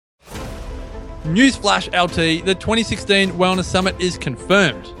Newsflash LT, the 2016 Wellness Summit is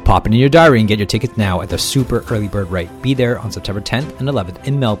confirmed. Pop it in your diary and get your tickets now at the super early bird rate. Be there on September 10th and 11th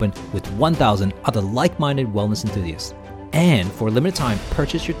in Melbourne with 1,000 other like-minded wellness enthusiasts. And for a limited time,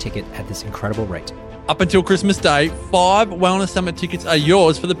 purchase your ticket at this incredible rate. Up until Christmas Day, 5 Wellness Summit tickets are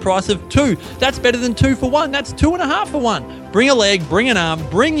yours for the price of 2. That's better than 2 for 1. That's 2.5 for 1. Bring a leg, bring an arm,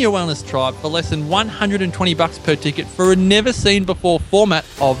 bring your wellness tribe for less than $120 per ticket for a never-seen-before format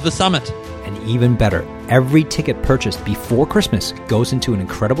of the summit. And even better, every ticket purchased before Christmas goes into an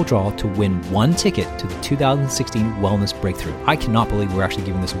incredible draw to win 1 ticket to the 2016 Wellness Breakthrough. I cannot believe we're actually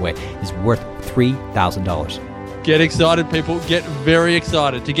giving this away. It's worth $3,000. Get excited, people. Get very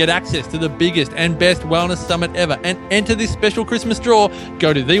excited to get access to the biggest and best wellness summit ever and enter this special Christmas draw.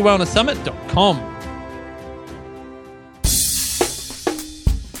 Go to thewellnesssummit.com.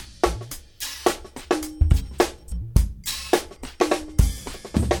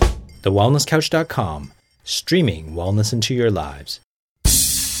 TheWellnessCouch.com, streaming wellness into your lives.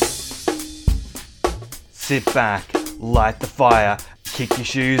 Sit back, light the fire, kick your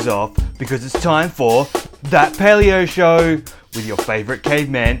shoes off, because it's time for That Paleo Show with your favourite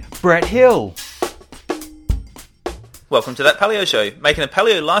caveman, Brett Hill. Welcome to That Paleo Show, making a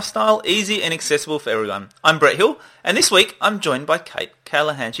paleo lifestyle easy and accessible for everyone. I'm Brett Hill, and this week I'm joined by Kate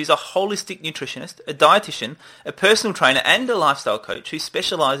Callahan. She's a holistic nutritionist, a dietitian, a personal trainer and a lifestyle coach who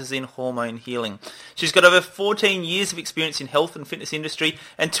specialises in hormone healing. She's got over 14 years of experience in health and fitness industry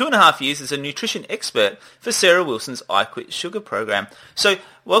and 2.5 years as a nutrition expert for Sarah Wilson's I Quit Sugar program. So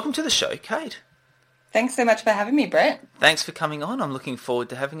welcome to the show, Kate. Thanks so much for having me, Brett. Thanks for coming on. I'm looking forward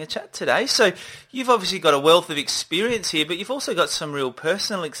to having a chat today. So you've obviously got a wealth of experience here, but you've also got some real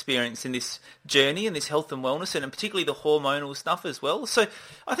personal experience in this journey and this health and wellness, and particularly the hormonal stuff as well. So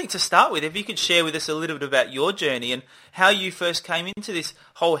I think to start with, if you could share with us a little bit about your journey and how you first came into this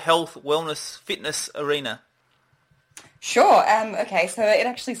whole health, wellness, fitness arena. Sure. Okay, so it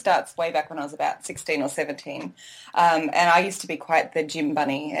actually starts way back when I was about 16 or 17. And I used to be quite the gym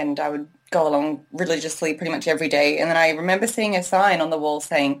bunny, and I would go along religiously pretty much every day. And then I remember seeing a sign on the wall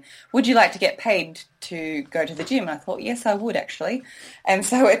saying, "Would you like to get paid to go to the gym?" And I thought, yes, I would actually. And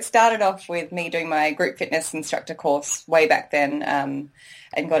so it started off with me doing my group fitness instructor course way back then,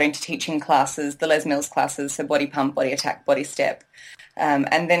 and got into teaching classes, the Les Mills classes, so body pump, body attack, body step.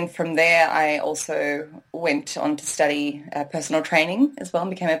 And then from there, I also went on to study personal training as well and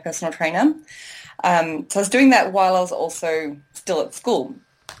became a personal trainer. So I was doing that while I was also still at school.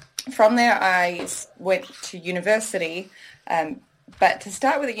 From there, I went to university. But to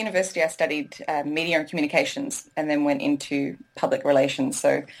start with, at university, I studied media and communications and then went into public relations.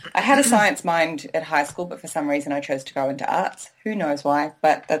 So I had a science mind at high school, but for some reason I chose to go into arts. Who knows why,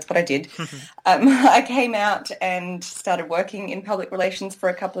 but that's what I did. I came out and started working in public relations for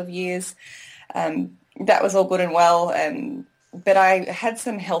a couple of years. That was all good and well, but I had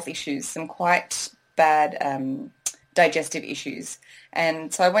some health issues, some quite bad digestive issues.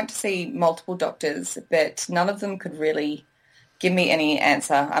 And so I went to see multiple doctors, but none of them could really give me any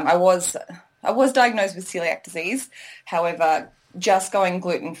answer. I was diagnosed with celiac disease. However, just going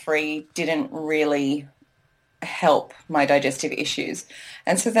gluten-free didn't really help my digestive issues.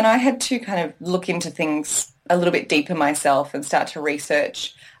 And so then I had to kind of look into things a little bit deeper myself and start to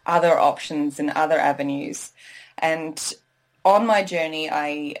research other options and other avenues. And on my journey,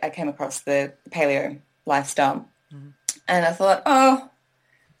 I came across the paleo lifestyle. Mm-hmm. And I thought, oh,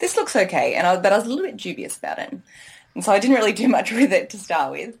 this looks okay. But I was a little bit dubious about it. And so I didn't really do much with it to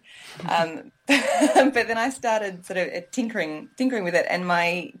start with. But then I started sort of tinkering with it, and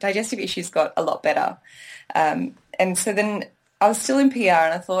my digestive issues got a lot better. And so then I was still in PR,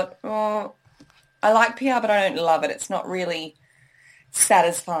 and I thought, oh, I like PR, but I don't love it. It's not really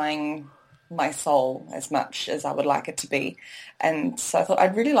satisfying my soul as much as I would like it to be. And so I thought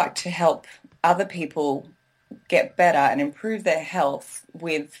I'd really like to help other people get better and improve their health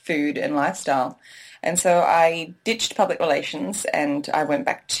with food and lifestyle. And so I ditched public relations and I went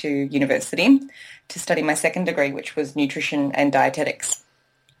back to university to study my second degree, which was nutrition and dietetics.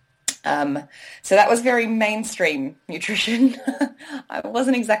 So that was very mainstream nutrition. I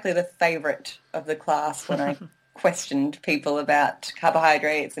wasn't exactly the favourite of the class when I questioned people about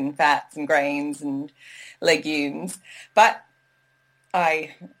carbohydrates and fats and grains and legumes. But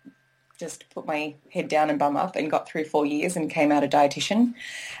I just put my head down and bum up and got through 4 years and came out a dietitian.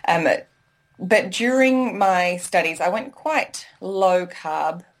 But during my studies, I went quite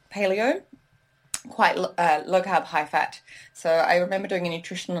low-carb paleo, quite low-carb, high-fat. So I remember doing a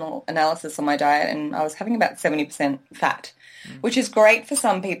nutritional analysis on my diet, and I was having about 70% fat, which is great for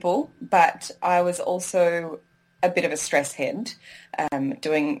some people, but I was also a bit of a stress head,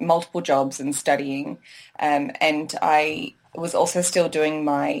 doing multiple jobs and studying, and I was also still doing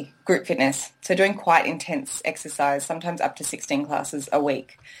my group fitness, so doing quite intense exercise, sometimes up to 16 classes a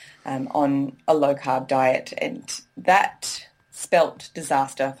week on a low-carb diet, and that spelt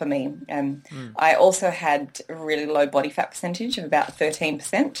disaster for me. I also had a really low body fat percentage of about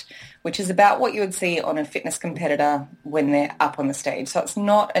 13%, which is about what you would see on a fitness competitor when they're up on the stage. So it's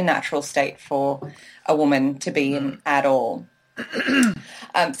not a natural state for a woman to be in at all.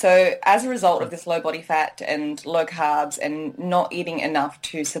 So as a result of this low body fat and low carbs and not eating enough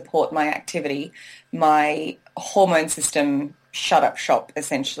to support my activity, my hormone system shut up shop,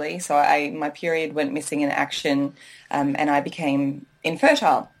 essentially. So my period went missing in action, and I became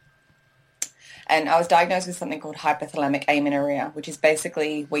infertile. And I was diagnosed with something called hypothalamic amenorrhea, which is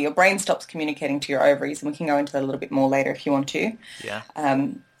basically where your brain stops communicating to your ovaries, and we can go into that a little bit more later if you want to. Yeah.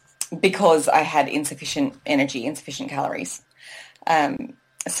 Because I had insufficient energy, insufficient calories.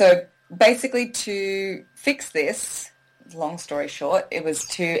 So basically to fix this, long story short, it was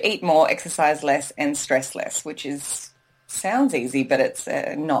to eat more, exercise less, and stress less, which sounds easy, but it's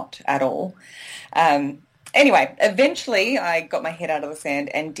not at all. Anyway, eventually I got my head out of the sand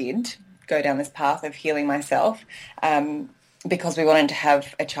and did go down this path of healing myself because we wanted to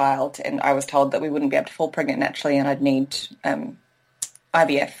have a child, and I was told that we wouldn't be able to fall pregnant naturally and I'd need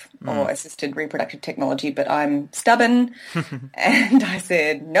IVF or assisted reproductive technology, but I'm stubborn and I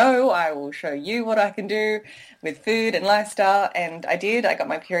said, no, I will show you what I can do with food and lifestyle, and I did. I got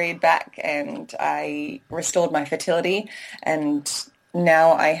my period back and I restored my fertility, and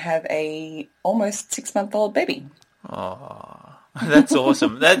now I have a almost 6-month-old baby. Oh, that's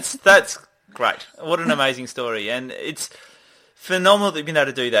awesome. That's great. What an amazing story, and it's phenomenal that you've been able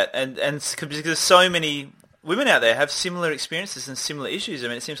to do that, and because so many women out there have similar experiences and similar issues. I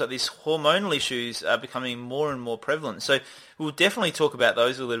mean, it seems like these hormonal issues are becoming more and more prevalent. So we'll definitely talk about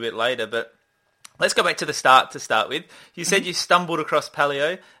those a little bit later, but let's go back to the start to start with. You said you stumbled across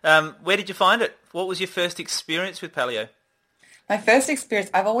paleo. Where did you find it? What was your first experience with paleo? My first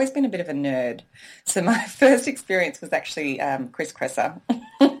experience, I've always been a bit of a nerd. So my first experience was actually Chris Kresser.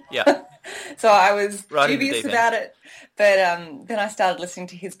 Yeah. So I was right dubious about it, but then I started listening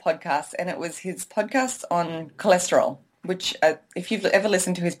to his podcast, and it was his podcast on cholesterol, which if you've ever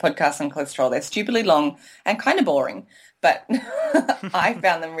listened to his podcast on cholesterol, they're stupidly long and kind of boring, but I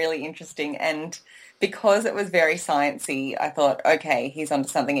found them really interesting. And because it was very sciencey, I thought, okay, he's onto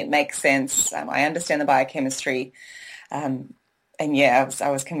something. It makes sense. I understand the biochemistry. And yeah, I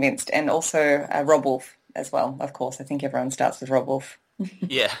was convinced. And also Rob Wolf as well, of course. I think everyone starts with Rob Wolf.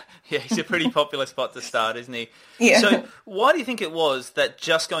 Yeah, he's a pretty popular spot to start, isn't he? Yeah. So why do you think it was that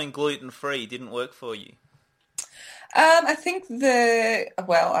just going gluten-free didn't work for you? I think I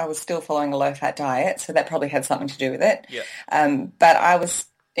was still following a low-fat diet, so that probably had something to do with it. Yeah. But I was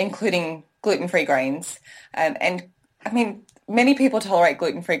including gluten-free grains. And, I mean, many people tolerate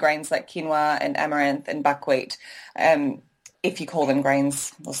gluten-free grains like quinoa and amaranth and buckwheat, if you call them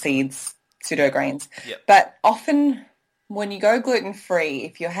grains or seeds, pseudo-grains. Yep. But often when you go gluten-free,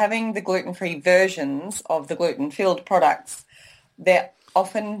 if you're having the gluten-free versions of the gluten-filled products, they're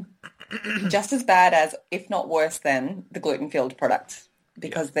often just as bad as, if not worse than, the gluten-filled products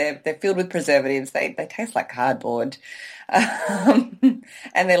because they're filled with preservatives. They taste like cardboard. And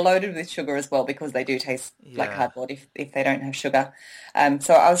they're loaded with sugar as well because they do taste like cardboard if they don't have sugar.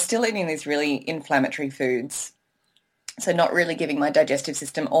 So I was still eating these really inflammatory foods, so not really giving my digestive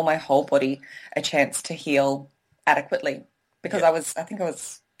system or my whole body a chance to heal adequately, because I think I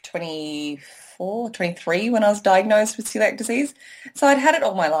was 24, 23 when I was diagnosed with celiac disease. So I'd had it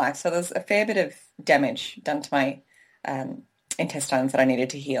all my life. So there's a fair bit of damage done to my intestines that I needed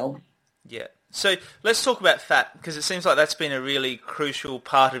to heal. Yeah. So let's talk about fat, because it seems like that's been a really crucial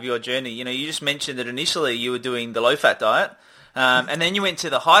part of your journey. You know, you just mentioned that initially you were doing the low-fat diet, and then you went to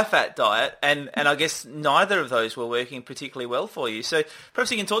the high-fat diet, and I guess neither of those were working particularly well for you. So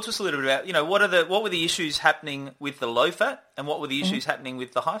perhaps you can talk to us a little bit about, you know, what were the issues happening with the low-fat, and what were the issues happening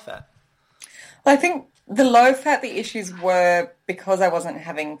with the high-fat? Well, I think the low-fat, the issues were because I wasn't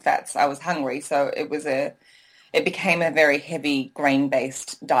having fats. I was hungry, so it became a very heavy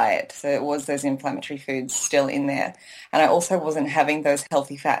grain-based diet. So it was those inflammatory foods still in there. And I also wasn't having those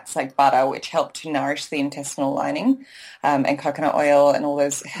healthy fats like butter, which helped to nourish the intestinal lining, and coconut oil and all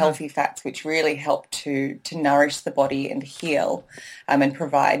those healthy fats, which really help to nourish the body and heal, and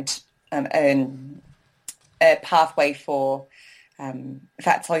provide a pathway for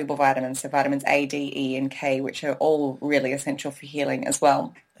fat-soluble vitamins, so vitamins A, D, E, and K, which are all really essential for healing as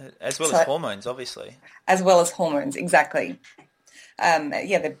well. As well as hormones, obviously. As well as hormones, exactly.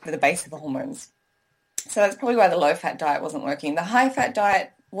 They're the base of the hormones. So that's probably why the low-fat diet wasn't working. The high-fat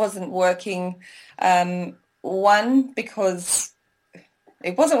diet wasn't working, one, because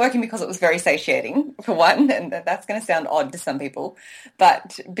it wasn't working because it was very satiating, for one, and that's going to sound odd to some people.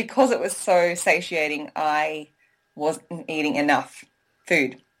 But because it was so satiating, I wasn't eating enough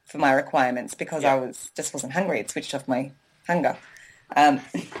food for my requirements because I just wasn't hungry. It switched off my hunger. And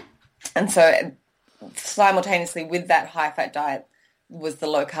so simultaneously with that high-fat diet was the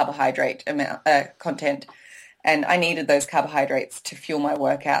low carbohydrate content, and I needed those carbohydrates to fuel my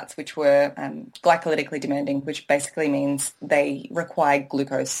workouts, which were glycolytically demanding, which basically means they required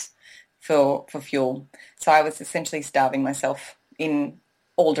glucose for fuel. So I was essentially starving myself in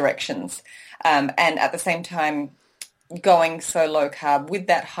all directions, and at the same time going so low carb with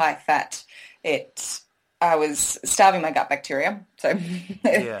that high fat, I was starving my gut bacteria. So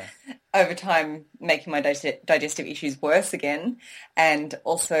over time, making my digestive issues worse again, and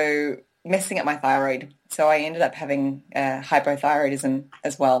also messing up my thyroid. So I ended up having hypothyroidism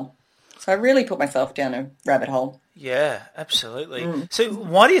as well. So I really put myself down a rabbit hole. Yeah, absolutely. So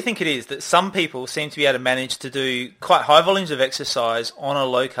why do you think it is that some people seem to be able to manage to do quite high volumes of exercise on a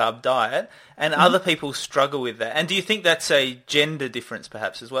low-carb diet and other people struggle with that? And do you think that's a gender difference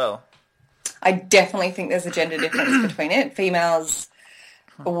perhaps as well? I definitely think there's a gender difference between it. Females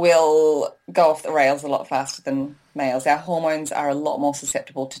will go off the rails a lot faster than males. Our hormones are a lot more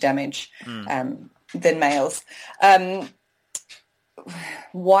susceptible to damage than males.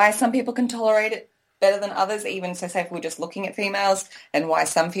 Why some people can tolerate it better than others, even so say if we're just looking at females, and why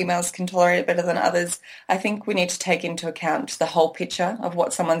some females can tolerate it better than others, I think we need to take into account the whole picture of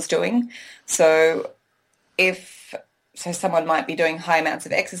what someone's doing. So someone might be doing high amounts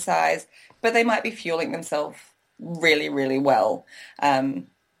of exercise, but they might be fueling themselves really, really well.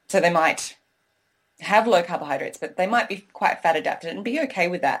 So they might have low carbohydrates, but they might be quite fat adapted and be okay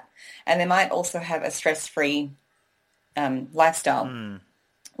with that. And they might also have a stress-free lifestyle,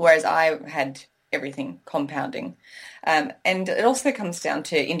 whereas I had everything compounding. And it also comes down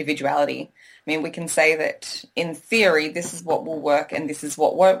to individuality. I mean, we can say that in theory, this is what will work and this is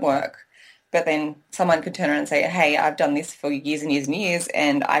what won't work. But then someone could turn around and say, hey, I've done this for years and years and years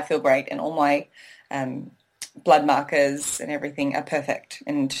and I feel great and all my blood markers and everything are perfect.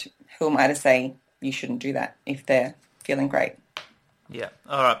 And who am I to say you shouldn't do that if they're feeling great? Yeah.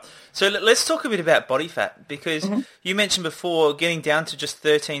 All right. So let's talk a bit about body fat, because you mentioned before getting down to just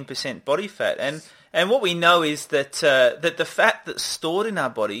 13% body fat. And what we know is that that the fat that's stored in our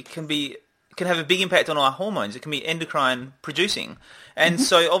body can have a big impact on our hormones. It can be endocrine producing. And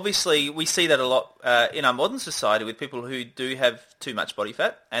so obviously we see that a lot in our modern society with people who do have too much body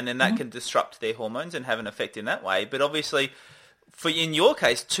fat, and then that can disrupt their hormones and have an effect in that way. But obviously, in your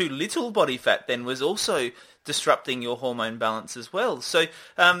case, too little body fat then was also disrupting your hormone balance as well. So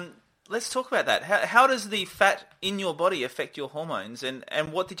let's talk about that. How does the fat in your body affect your hormones,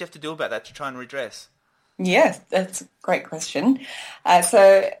 and what did you have to do about that to try and redress? Yes, that's a great question.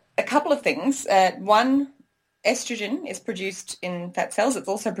 So a couple of things. One, estrogen is produced in fat cells. It's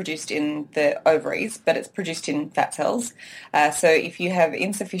also produced in the ovaries, but it's produced in fat cells. So if you have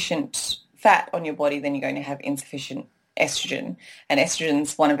insufficient fat on your body, then you're going to have insufficient estrogen. And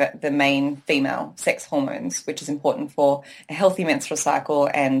estrogen's one of the main female sex hormones, which is important for a healthy menstrual cycle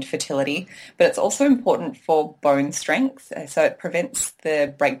and fertility. But it's also important for bone strength. So it prevents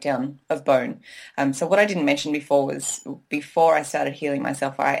the breakdown of bone. So what I didn't mention before was before I started healing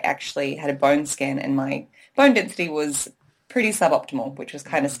myself, I actually had a bone scan and my bone density was pretty suboptimal, which was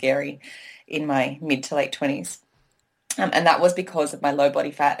kind of scary in my mid to late 20s. And that was because of my low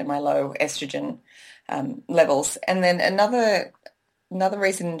body fat and my low estrogen levels. And then another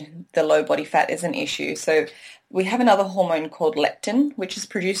reason the low body fat is an issue. So we have another hormone called leptin, which is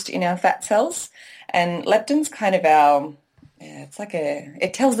produced in our fat cells. And leptin's kind of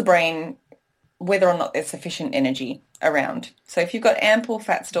it tells the brain whether or not there's sufficient energy around. So if you've got ample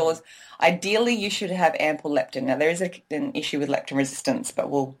fat stores, ideally you should have ample leptin. Now there is an issue with leptin resistance, but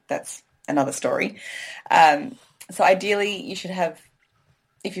that's another story. So ideally you should have,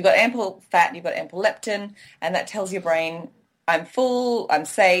 if you've got ample fat, you've got ample leptin, and that tells your brain, I'm full, I'm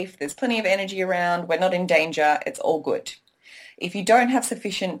safe, there's plenty of energy around, we're not in danger, it's all good. If you don't have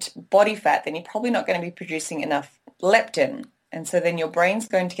sufficient body fat, then you're probably not going to be producing enough leptin. And so then your brain's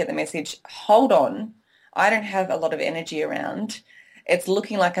going to get the message, hold on, I don't have a lot of energy around. It's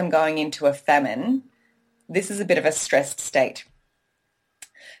looking like I'm going into a famine. This is a bit of a stressed state.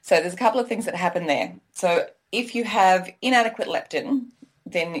 So there's a couple of things that happen there. So if you have inadequate leptin,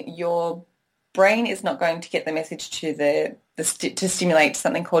 then your brain is not going to get the message to to stimulate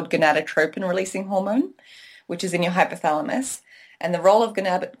something called gonadotropin releasing hormone, which is in your hypothalamus. And the role of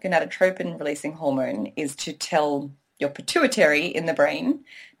gonadotropin-releasing hormone is to tell your pituitary in the brain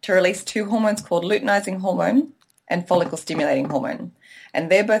to release two hormones called luteinizing hormone and follicle-stimulating hormone. And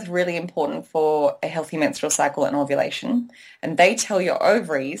they're both really important for a healthy menstrual cycle and ovulation. And they tell your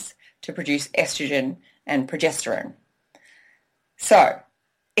ovaries to produce estrogen and progesterone. So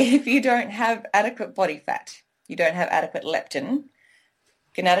if you don't have adequate body fat, you don't have adequate leptin,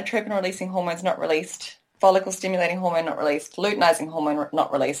 gonadotropin-releasing hormones not released, follicle-stimulating hormone not released, luteinizing hormone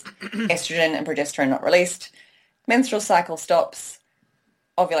not released, estrogen and progesterone not released, menstrual cycle stops,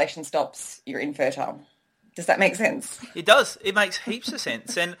 ovulation stops, you're infertile. Does that make sense? It does. It makes heaps of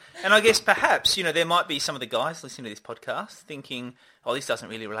sense. And I guess perhaps, there might be some of the guys listening to this podcast thinking, oh, this doesn't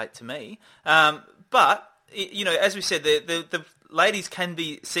really relate to me. But, as we said, the ladies can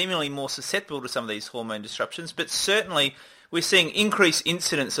be seemingly more susceptible to some of these hormone disruptions, but certainly we're seeing increased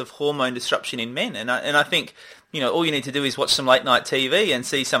incidence of hormone disruption in men. And I think, all you need to do is watch some late night TV and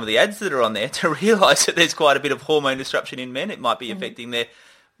see some of the ads that are on there to realise that there's quite a bit of hormone disruption in men. It might be affecting their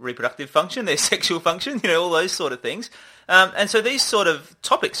reproductive function, their sexual function, all those sort of things. And so these sort of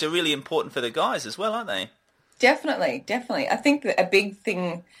topics are really important for the guys as well, aren't they? Definitely. I think that a big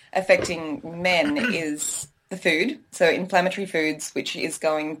thing affecting men is the food. So inflammatory foods, which is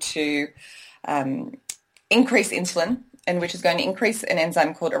going to increase insulin and which is going to increase an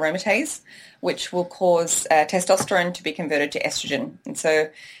enzyme called aromatase, which will cause testosterone to be converted to estrogen. And so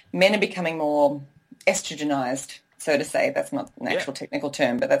men are becoming more estrogenized, so to say. That's not an actual technical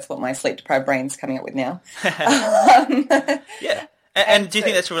term, but that's what my sleep-deprived brain's coming up with now. Yeah. And do you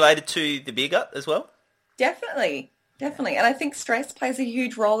think that's related to the beer gut as well? Definitely. And I think stress plays a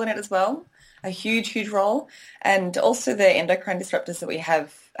huge role in it as well, a huge role. And also the endocrine disruptors that we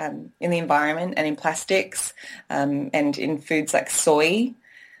have in the environment and in plastics and in foods like soy,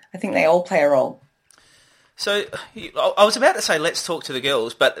 I think they all play a role. So I was about to say let's talk to the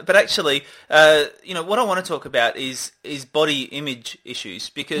girls, but actually, what I want to talk about is body image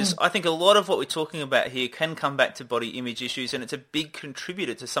issues, because I think a lot of what we're talking about here can come back to body image issues, and it's a big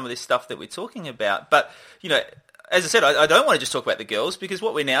contributor to some of this stuff that we're talking about. But, as I said, I don't want to just talk about the girls, because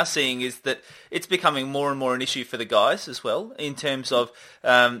what we're now seeing is that it's becoming more and more an issue for the guys as well, in terms of,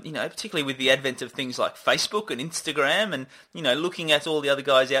 particularly with the advent of things like Facebook and Instagram and, looking at all the other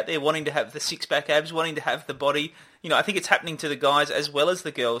guys out there wanting to have the six-pack abs, wanting to have the body. I think it's happening to the guys as well as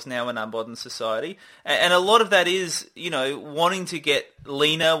the girls now in our modern society. And a lot of that is, wanting to get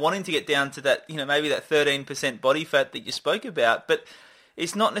leaner, wanting to get down to that, maybe that 13% body fat that you spoke about. But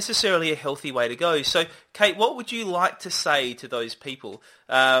it's not necessarily a healthy way to go. So, Kate, what would you like to say to those people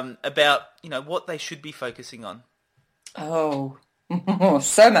about, what they should be focusing on? Oh,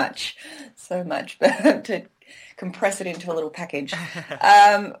 so much. But to compress it into a little package.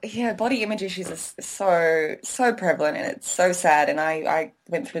 Body image issues are so prevalent, and it's so sad, and I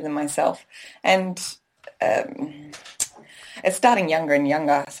went through them myself. And it's starting younger and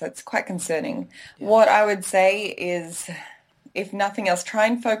younger, so it's quite concerning. Yeah. What I would say is, if nothing else, try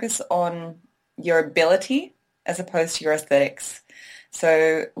and focus on your ability as opposed to your aesthetics.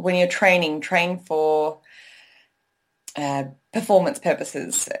 So when you're training, train for performance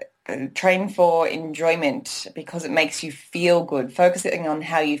purposes. Train for enjoyment because it makes you feel good. Focusing on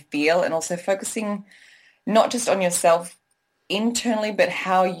how you feel, and also focusing not just on yourself internally, but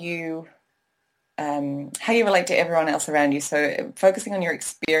how you relate to everyone else around you. So focusing on your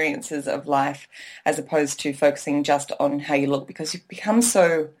experiences of life as opposed to focusing just on how you look, because you've become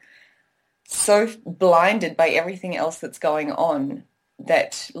so blinded by everything else that's going on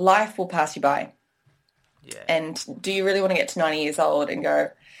that life will pass you by. Yeah. And do you really want to get to 90 years old and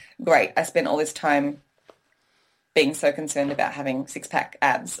go, great, I spent all this time being so concerned about having six-pack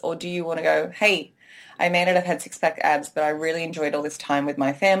abs? Or do you want to go, hey, I may not have had six-pack abs, but I really enjoyed all this time with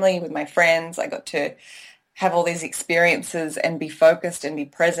my family, with my friends. I got to have all these experiences and be focused and be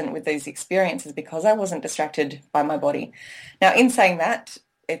present with these experiences because I wasn't distracted by my body. Now, in saying that,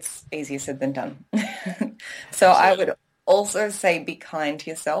 it's easier said than done. So I would also say be kind to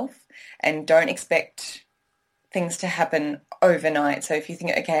yourself and don't expect things to happen overnight. So if you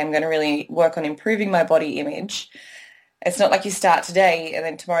think, okay, I'm going to really work on improving my body image, it's not like you start today and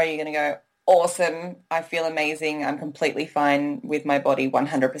then tomorrow you're going to go, awesome, I feel amazing, I'm completely fine with my body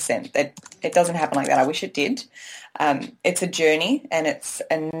 100%. It doesn't happen like that. I wish it did. It's a journey and it's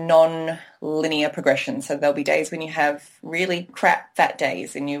a non-linear progression. So there'll be days when you have really crap fat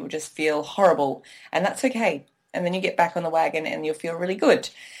days and you will just feel horrible, and that's okay. And then you get back on the wagon and you'll feel really good.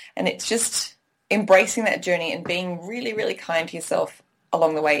 And it's just embracing that journey and being really, really kind to yourself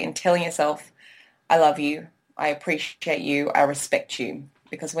along the way and telling yourself, I love you, I appreciate you, I respect you.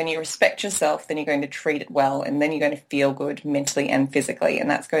 because when you respect yourself, then you're going to treat it well, and then you're going to feel good mentally and physically, and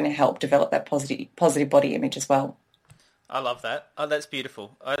that's going to help develop that positive body image as well. I love that. Oh, that's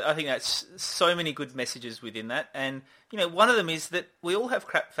beautiful. I think that's so many good messages within that. And, one of them is that we all have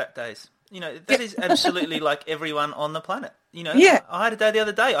crap fat days. That is absolutely like everyone on the planet. Yeah. I had a day the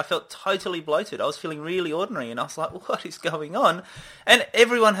other day. I felt totally bloated. I was feeling really ordinary, and I was like, what is going on? And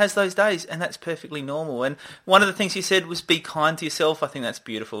everyone has those days, and that's perfectly normal. And one of the things you said was be kind to yourself. I think that's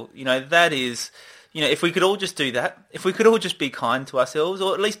beautiful. That is, if we could all just do that, if we could all just be kind to ourselves,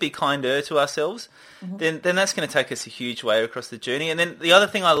 or at least be kinder to ourselves, then that's going to take us a huge way across the journey. And then the other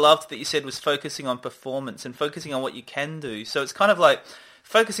thing I loved that you said was focusing on performance and focusing on what you can do. So it's kind of like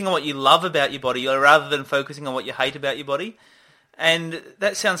focusing on what you love about your body rather than focusing on what you hate about your body. And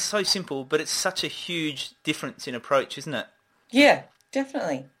that sounds so simple, but it's such a huge difference in approach, isn't it? Yeah,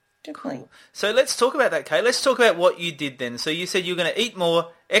 definitely. Definitely. So let's talk about that, Kate. Let's talk about what you did then. So you said you're going to eat more,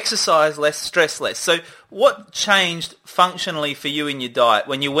 exercise less, stress less. So what changed functionally for you in your diet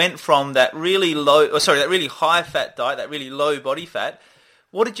when you went from that really high fat diet, that really low body fat?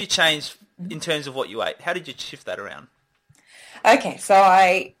 What did you change in terms of what you ate? How did you shift that around? Okay, so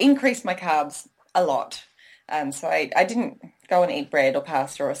I increased my carbs a lot. So I didn't go and eat bread or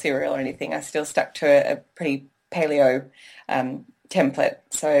pasta or cereal or anything. I still stuck to a pretty paleo template.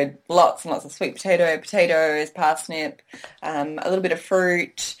 So lots and lots of sweet potatoes, parsnip, a little bit of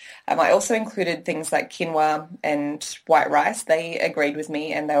fruit. I also included things like quinoa and white rice. They agreed with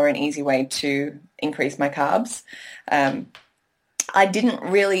me, and they were an easy way to increase my carbs. I didn't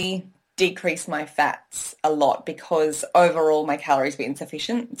really decrease my fats a lot because overall my calories were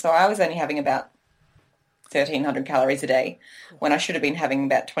insufficient. So I was only having about 1,300 calories a day when I should have been having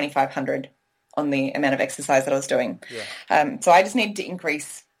about 2,500 on the amount of exercise that I was doing. Yeah. So I just needed to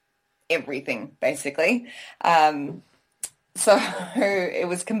increase everything, basically. So it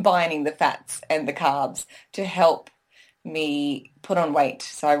was combining the fats and the carbs to help me put on weight.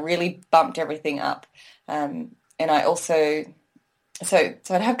 So I really bumped everything up. And I also... So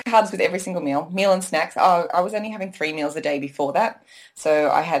I'd have carbs with every single meal and snacks. I was only having 3 meals a day before that.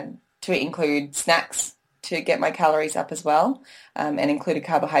 So I had to include snacks to get my calories up as well, and included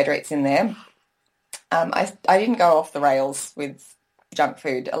carbohydrates in there. I didn't go off the rails with junk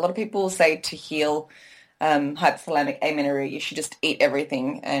food. A lot of people say to heal hypothalamic amenorrhea, you should just eat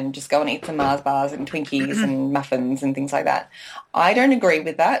everything and just go and eat some Mars bars and Twinkies and muffins and things like that. I don't agree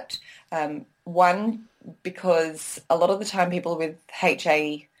with that. One, because a lot of the time people with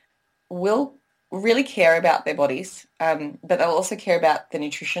HA will really care about their bodies, but they'll also care about the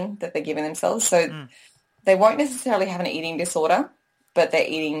nutrition that they're giving themselves. So they won't necessarily have an eating disorder, but their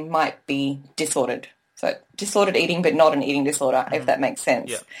eating might be disordered. So disordered eating, but not an eating disorder, if that makes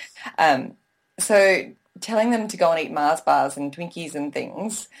sense. Yeah. So telling them to go and eat Mars bars and Twinkies and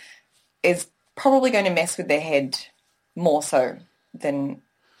things is probably going to mess with their head more so than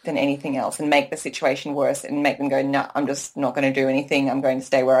anything else, and make the situation worse and make them go, no, I'm just not going to do anything. I'm going to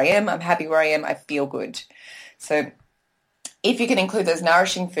stay where I am. I'm happy where I am. I feel good. So if you can include those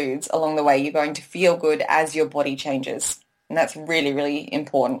nourishing foods along the way, you're going to feel good as your body changes. And that's really, really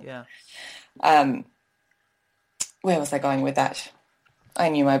important. Yeah. Where was I going with that? I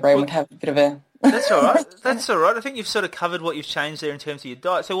knew my brain would have a bit of a... That's all right. That's all right. I think you've sort of covered what you've changed there in terms of your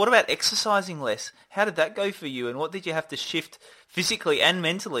diet. So what about exercising less? How did that go for you, and what did you have to shift physically and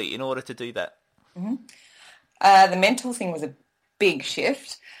mentally in order to do that? The mental thing was a big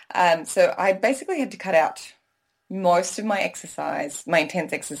shift. So I basically had to cut out most of my exercise, my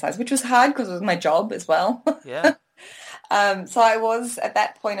intense exercise, which was hard because it was my job as well. Yeah. So I was, at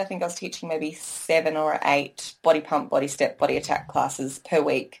that point, I think I was teaching maybe 7 or 8 body pump, body step, body attack classes per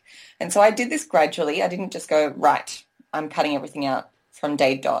week. And so I did this gradually. I didn't just go, right, I'm cutting everything out from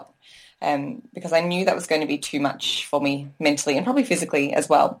day dot, because I knew that was going to be too much for me mentally and probably physically as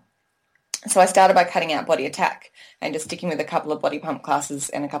well. So I started by cutting out body attack and just sticking with a couple of body pump classes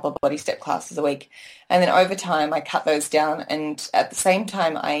and a couple of body step classes a week. And then over time, I cut those down. And at the same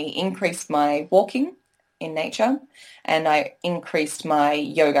time, I increased my walking in nature, and I increased my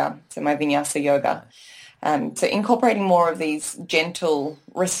yoga, so my vinyasa yoga. So incorporating more of these gentle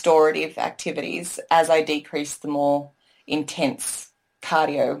restorative activities as I decreased the more intense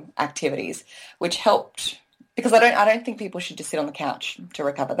cardio activities, which helped, because I don't think people should just sit on the couch to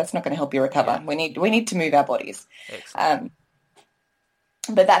recover. That's not going to help you recover. Yeah. We need to move our bodies.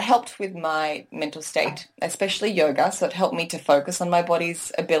 But that helped with my mental state, especially yoga. So it helped me to focus on my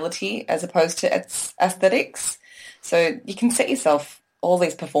body's ability as opposed to its aesthetics. So you can set yourself all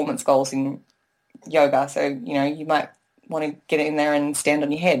these performance goals in yoga. So, you might want to get in there and stand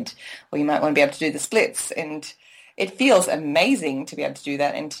on your head, or you might want to be able to do the splits. And it feels amazing to be able to do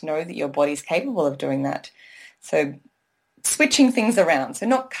that and to know that your body's capable of doing that. So switching things around. So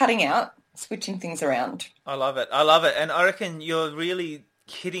not cutting out, switching things around. I love it. I love it. And I reckon you're really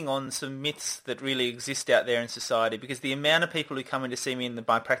hitting on some myths that really exist out there in society, because the amount of people who come in to see me in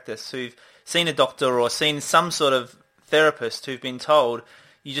my practice who've seen a doctor or seen some sort of therapist who've been told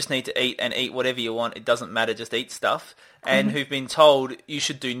you just need to eat and eat whatever you want, it doesn't matter, just eat stuff, and who've been told you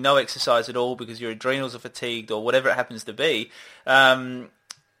should do no exercise at all because your adrenals are fatigued or whatever it happens to be,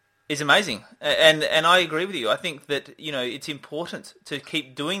 is amazing. And I agree with you. I think that, it's important to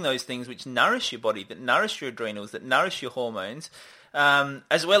keep doing those things which nourish your body, that nourish your adrenals, that nourish your hormones,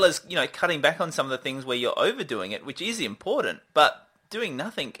 as well as, cutting back on some of the things where you're overdoing it, which is important, but doing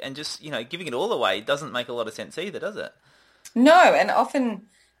nothing and just, giving it all away doesn't make a lot of sense either, does it? No, and often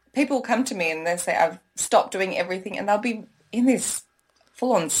people come to me and they say, I've stopped doing everything, and they'll be in this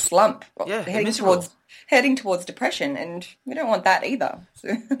full-on slump, heading towards depression, and we don't want that either.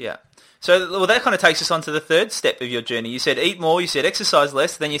 Yeah. So, that kind of takes us on to the third step of your journey. You said eat more, you said exercise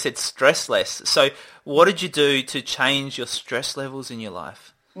less, then you said stress less. So what did you do to change your stress levels in your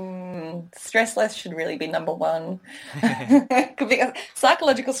life? Stress less should really be number one. Because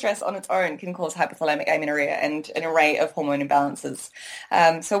psychological stress on its own can cause hypothalamic amenorrhea and an array of hormone imbalances.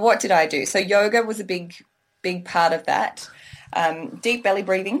 So what did I do? So yoga was a big part of that. Deep belly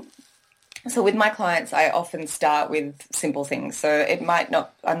breathing. So with my clients, I often start with simple things. So I'm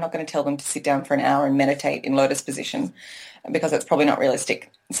not going to tell them to sit down for an hour and meditate in lotus position, because it's probably not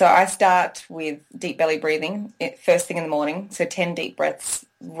realistic. So I start with deep belly breathing first thing in the morning. So 10 deep breaths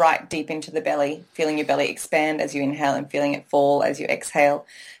right deep into the belly, feeling your belly expand as you inhale and feeling it fall as you exhale,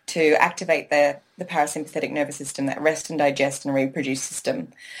 to activate the parasympathetic nervous system, that rest and digest and reproduce system.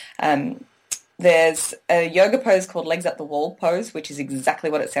 There's a yoga pose called legs up the wall pose, which is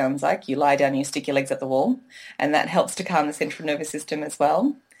exactly what it sounds like. You lie down and you stick your legs up the wall, and that helps to calm the central nervous system as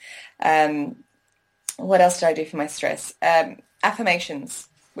well. What else did I do for my stress? Affirmations,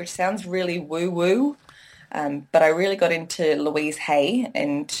 which sounds really woo-woo, but I really got into Louise Hay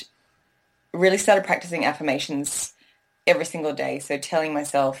and really started practicing affirmations every single day. So telling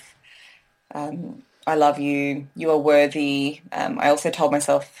myself, I love you, you are worthy. I also told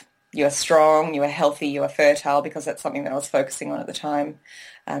myself, you are strong, you are healthy, you are fertile, because that's something that I was focusing on at the time.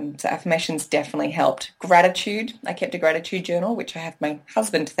 So affirmations definitely helped. Gratitude. I kept a gratitude journal, which I have my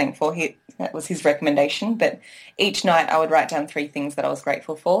husband to thank for. That was his recommendation. But each night I would write down 3 things that I was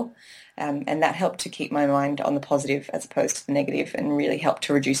grateful for. And that helped to keep my mind on the positive as opposed to the negative, and really helped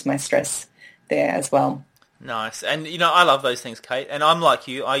to reduce my stress there as well. Nice. And, I love those things, Kate. And I'm like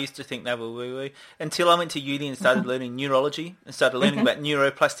you. I used to think they were woo-woo until I went to uni and started learning neurology and started learning about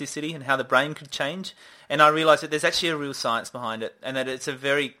neuroplasticity and how the brain could change. And I realised that there's actually a real science behind it, and that it's a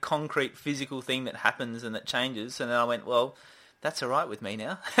very concrete physical thing that happens and that changes. And then I went, well, that's all right with me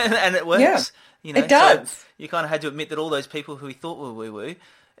now. And it works. Yeah, it does. So you kind of had to admit that all those people who we thought were woo-woo,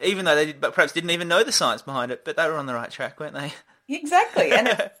 even though they perhaps didn't even know the science behind it, but they were on the right track, weren't they? Exactly, and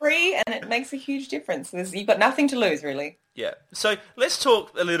it's free, and it makes a huge difference. You've got nothing to lose, really. Yeah. So let's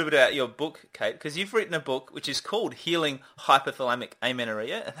talk a little bit about your book, Kate, because you've written a book which is called Healing Hypothalamic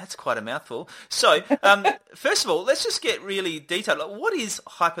Amenorrhea, and that's quite a mouthful. So first of all, let's just get really detailed. Like, what is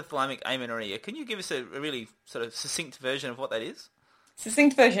hypothalamic amenorrhea? Can you give us a really sort of succinct version of what that is?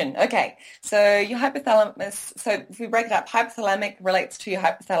 Succinct version. Okay. So your hypothalamus, so if we break it up, hypothalamic relates to your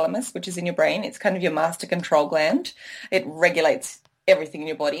hypothalamus, which is in your brain. It's kind of your master control gland. It regulates everything in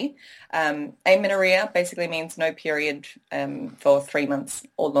your body. Amenorrhea basically means no period for 3 months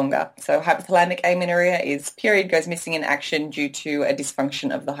or longer. So hypothalamic amenorrhea is period goes missing in action due to a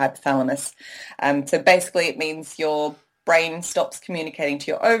dysfunction of the hypothalamus. So basically it means your brain stops communicating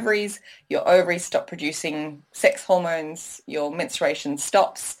to your ovaries stop producing sex hormones, your menstruation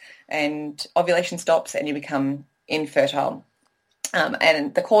stops, and ovulation stops, and you become infertile.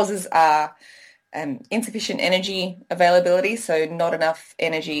 And the causes are insufficient energy availability, so not enough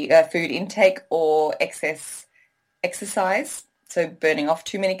energy, food intake, or excess exercise, so burning off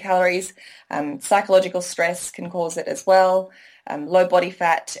too many calories. Psychological stress can cause it as well. Low body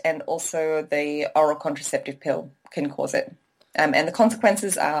fat, and also the oral contraceptive pill can cause it. And the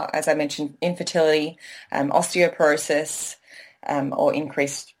consequences are, as I mentioned, infertility, osteoporosis, or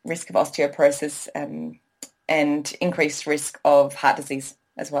increased risk of osteoporosis, and increased risk of heart disease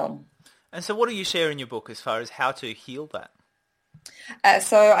as well. And so what do you share in your book as far as how to heal that?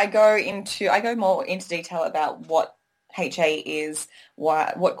 So I go more into detail about what HA is,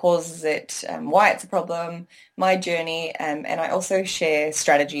 what causes it, why it's a problem, my journey, and I also share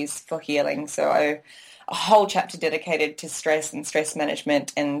strategies for healing. So a whole chapter dedicated to stress and stress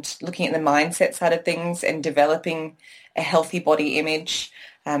management and looking at the mindset side of things and developing a healthy body image,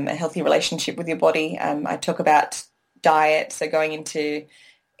 a healthy relationship with your body. I talk about diet, so going into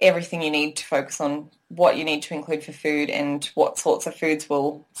everything you need to focus on what you need to include for food and what sorts of foods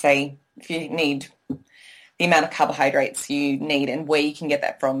will, say, if you need the amount of carbohydrates you need and where you can get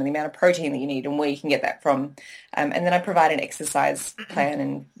that from, and the amount of protein that you need and where you can get that from. And then I provide an exercise plan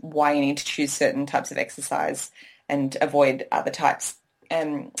and why you need to choose certain types of exercise and avoid other types.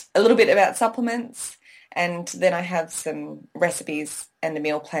 A little bit about supplements, and then I have some recipes and a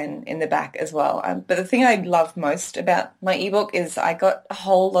meal plan in the back as well. But the thing I love most about my ebook is I got a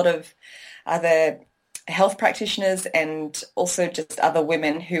whole lot of other health practitioners and also just other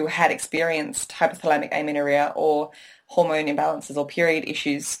women who had experienced hypothalamic amenorrhea or hormone imbalances or period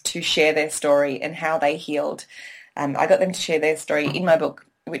issues to share their story and how they healed. I got them to share their story in my book,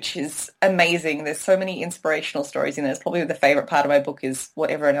 which is amazing. There's so many inspirational stories in there. It's probably the favourite part of my book is what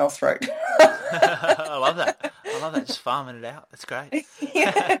everyone else wrote. I love that. Just farming it out. That's great.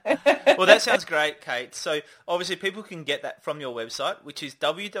 Yeah. Well, that sounds great, Kate. So obviously people can get that from your website, which is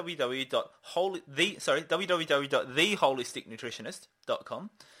www.theholisticnutritionist.com.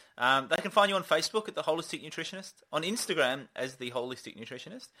 They can find you on Facebook at The Holistic Nutritionist, on Instagram as The Holistic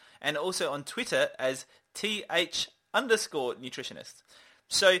Nutritionist, and also on Twitter as @TH_nutritionist.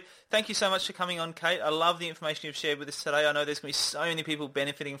 So thank you so much for coming on, Kate. I love the information you've shared with us today. I know there's going to be so many people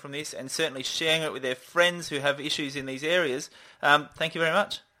benefiting from this and certainly sharing it with their friends who have issues in these areas. Thank you very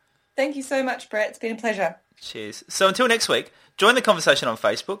much. Thank you so much, Brett. It's been a pleasure. Cheers. So until next week, join the conversation on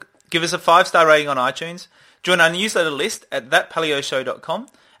Facebook, give us a 5-star rating on iTunes, join our newsletter list at thatpaleoshow.com,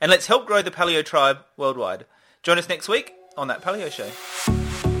 and let's help grow the paleo tribe worldwide. Join us next week on That Paleo Show.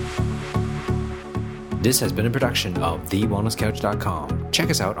 This has been a production of TheWellnessCouch.com. Check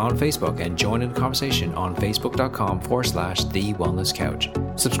us out on Facebook and join in the conversation on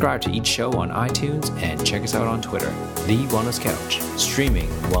Facebook.com/TheWellnessCouch. Subscribe to each show on iTunes and check us out on Twitter. The Wellness Couch, streaming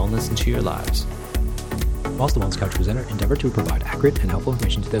wellness into your lives. Whilst the Wellness Couch presenter endeavor to provide accurate and helpful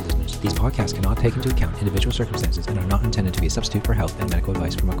information to their listeners, these podcasts cannot take into account individual circumstances and are not intended to be a substitute for health and medical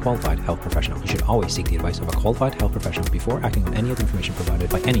advice from a qualified health professional. You should always seek the advice of a qualified health professional before acting on any of the information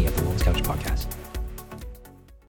provided by any of the Wellness Couch podcasts.